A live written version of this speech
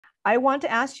I want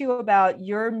to ask you about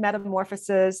your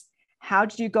metamorphosis. How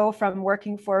did you go from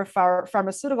working for a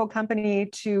pharmaceutical company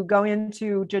to go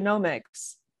into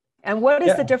genomics? And what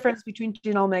is the Yeah, difference between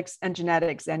genomics and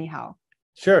genetics, anyhow?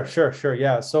 sure.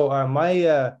 Yeah. So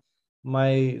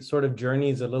my sort of journey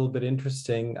is a little bit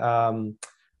interesting.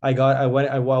 I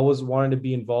always wanted to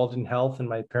be involved in health, and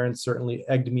my parents certainly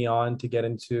egged me on to get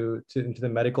into the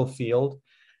medical field.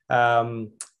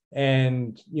 Um,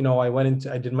 and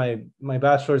I did my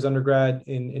bachelor's undergrad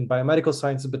in biomedical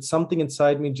sciences, but something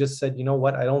inside me just said, you know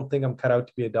what, I don't think I'm cut out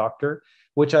to be a doctor,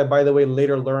 which I, by the way,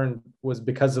 later learned was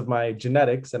because of my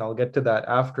genetics, and I'll get to that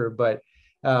after. But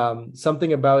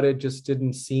something about it just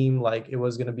didn't seem like it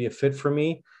was going to be a fit for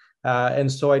me. And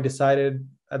so I decided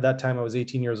at that time, I was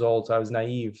 18 years old, so I was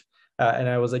naive. And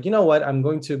I was like, you know what, I'm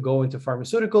going to go into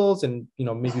pharmaceuticals and,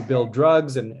 maybe build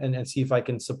drugs and see if I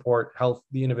can support health,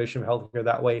 the innovation of healthcare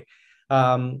that way.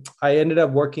 I ended up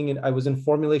I was in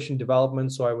formulation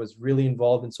development. So I was really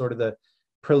involved in sort of the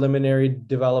preliminary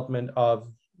development of,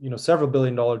 several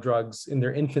billion-dollar drugs in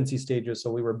their infancy stages.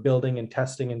 So we were building and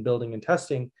testing and building and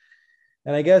testing.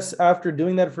 And I guess after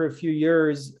doing that for a few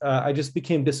years, I just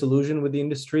became disillusioned with the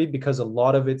industry because a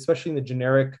lot of it, especially in the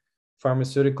generic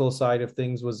pharmaceutical side of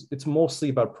things, it's mostly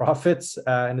about profits,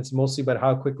 and it's mostly about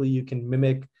how quickly you can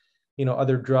mimic,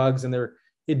 other drugs. And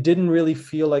it didn't really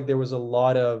feel like there was a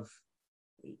lot of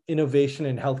innovation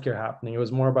in healthcare happening. It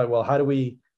was more about, well, how do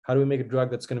we make a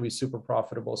drug that's going to be super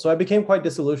profitable? So I became quite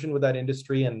disillusioned with that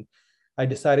industry, and I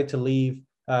decided to leave.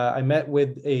 I met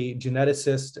with a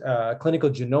geneticist, a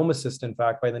clinical genomicist, in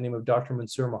fact, by the name of Dr.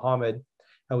 Mansoor Mohammed.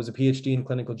 I was a PhD in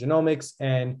clinical genomics,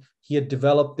 and he had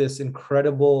developed this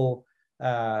incredible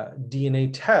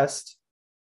DNA test.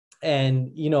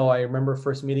 And I remember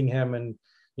first meeting him, and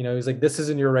he was like, "This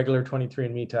isn't your regular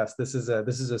 23andMe test. This is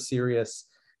a serious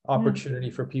Mm. opportunity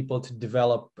for people to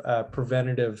develop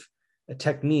preventative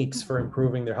techniques for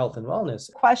improving their health and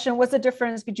wellness." Question: what's the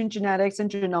difference between genetics and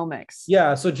genomics?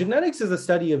 Yeah, so genetics is a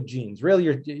study of genes. Really,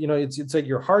 it's like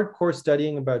you're hardcore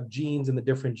studying about genes and the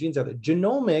different genes out there.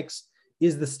 Genomics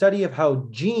is the study of how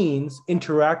genes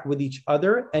interact with each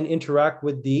other and interact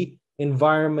with the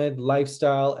environment,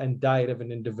 lifestyle, and diet of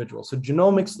an individual. So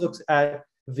genomics looks at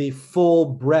the full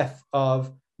breadth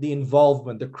of the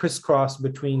involvement, the crisscross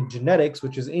between genetics,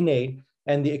 which is innate,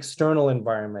 and the external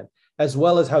environment, as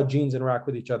well as how genes interact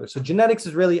with each other. So genetics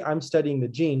is really, I'm studying the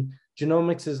gene.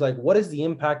 Genomics is like, what is the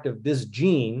impact of this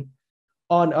gene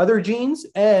on other genes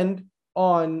and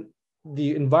on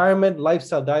the environment,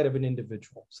 lifestyle, diet of an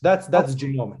individual? So that's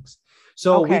genomics.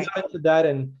 So we Okay. got into that,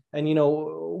 and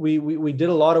we did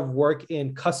a lot of work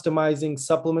in customizing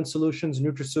supplement solutions,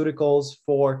 nutraceuticals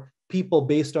for people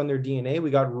based on their DNA.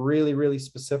 We got really, really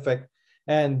specific,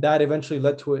 and that eventually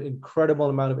led to an incredible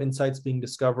amount of insights being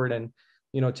discovered. And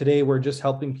today we're just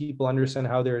helping people understand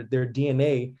how their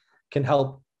DNA can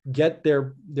help get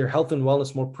their health and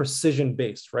wellness more precision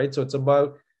based, right? So it's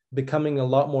about becoming a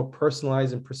lot more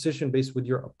personalized and precision based with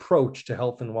your approach to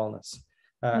health and wellness.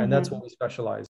 And that's Mhm. what we specialize